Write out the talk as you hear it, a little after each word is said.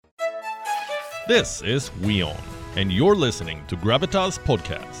This is WION, and you're listening to Gravitas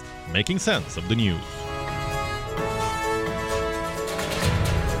podcast, making sense of the news.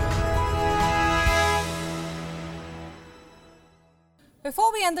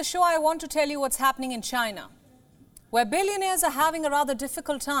 Before we end the show, I want to tell you what's happening in China, where billionaires are having a rather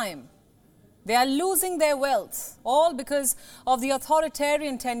difficult time. They are losing their wealth, all because of the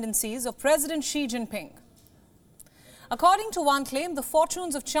authoritarian tendencies of President Xi Jinping. According to one claim, the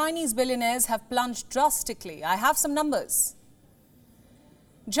fortunes of Chinese billionaires have plunged drastically. I have some numbers.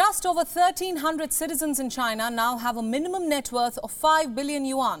 Just over 1,300 citizens in China now have a minimum net worth of 5 billion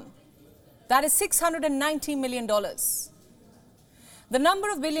yuan. That is $690 million. The number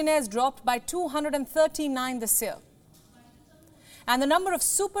of billionaires dropped by 239 this year. And the number of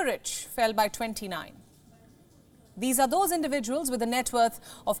super rich fell by 29. These are those individuals with a net worth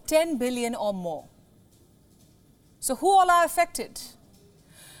of 10 billion or more. So who all are affected?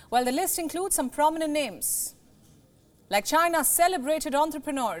 Well, the list includes some prominent names, like China's celebrated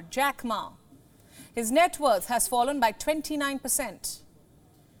entrepreneur Jack Ma. His net worth has fallen by 29%.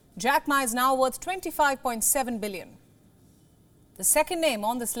 Jack Ma is now worth 25.7 billion. The second name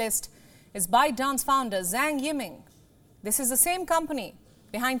on this list is ByteDance founder Zhang Yiming. This is the same company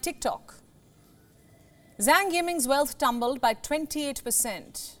behind TikTok. Zhang Yiming's wealth tumbled by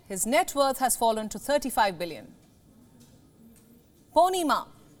 28%. His net worth has fallen to 35 billion. Pony Ma,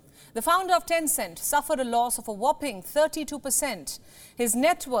 the founder of Tencent, suffered a loss of a whopping 32%. His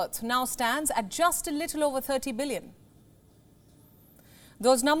net worth now stands at just a little over 30 billion.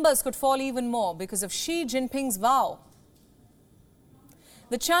 Those numbers could fall even more because of Xi Jinping's vow.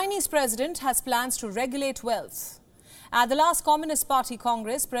 The Chinese president has plans to regulate wealth. At the last Communist Party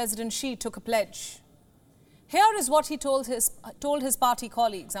Congress, President Xi took a pledge. Here is what he told his party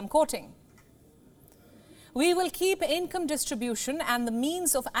colleagues. I'm quoting. "We will keep income distribution and the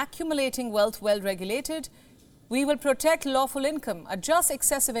means of accumulating wealth well regulated. We will protect lawful income, adjust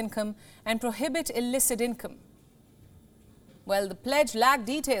excessive income, and prohibit illicit income." Well, the pledge lacked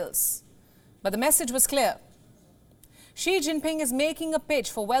details, but the message was clear. Xi Jinping is making a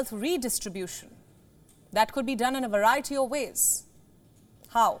pitch for wealth redistribution. That could be done in a variety of ways.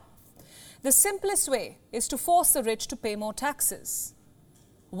 How? The simplest way is to force the rich to pay more taxes.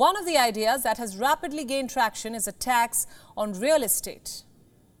 One of the ideas that has rapidly gained traction is a tax on real estate.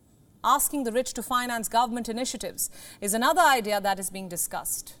 Asking the rich to finance government initiatives is another idea that is being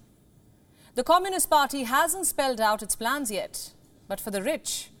discussed. The Communist Party hasn't spelled out its plans yet, but for the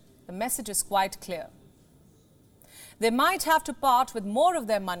rich, the message is quite clear. They might have to part with more of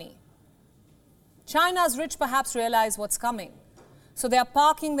their money. China's rich perhaps realize what's coming, so they are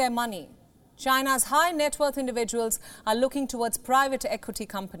parking their money. China's high net worth individuals are looking towards private equity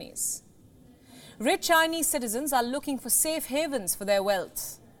companies. Rich Chinese citizens are looking for safe havens for their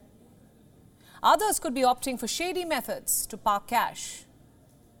wealth. Others could be opting for shady methods to park cash.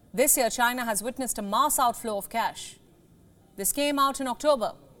 This year, China has witnessed a mass outflow of cash. This came out in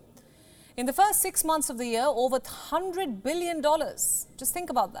October. In the first 6 months of the year, over $100 billion, just think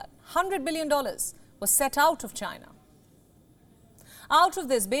about that, $100 billion was set out of China. Out of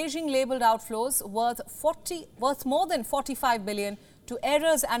this, Beijing labelled outflows worth more than 45 billion to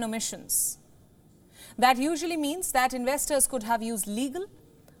errors and omissions. That usually means that investors could have used illegal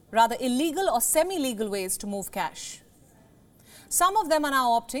or semi-legal ways to move cash. Some of them are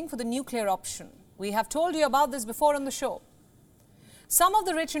now opting for the nuclear option. We have told you about this before on the show. Some of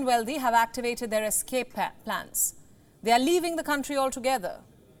the rich and wealthy have activated their escape plans. They are leaving the country altogether.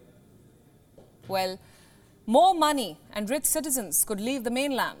 Well, more money and rich citizens could leave the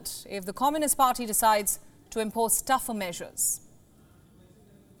mainland if the Communist Party decides to impose tougher measures.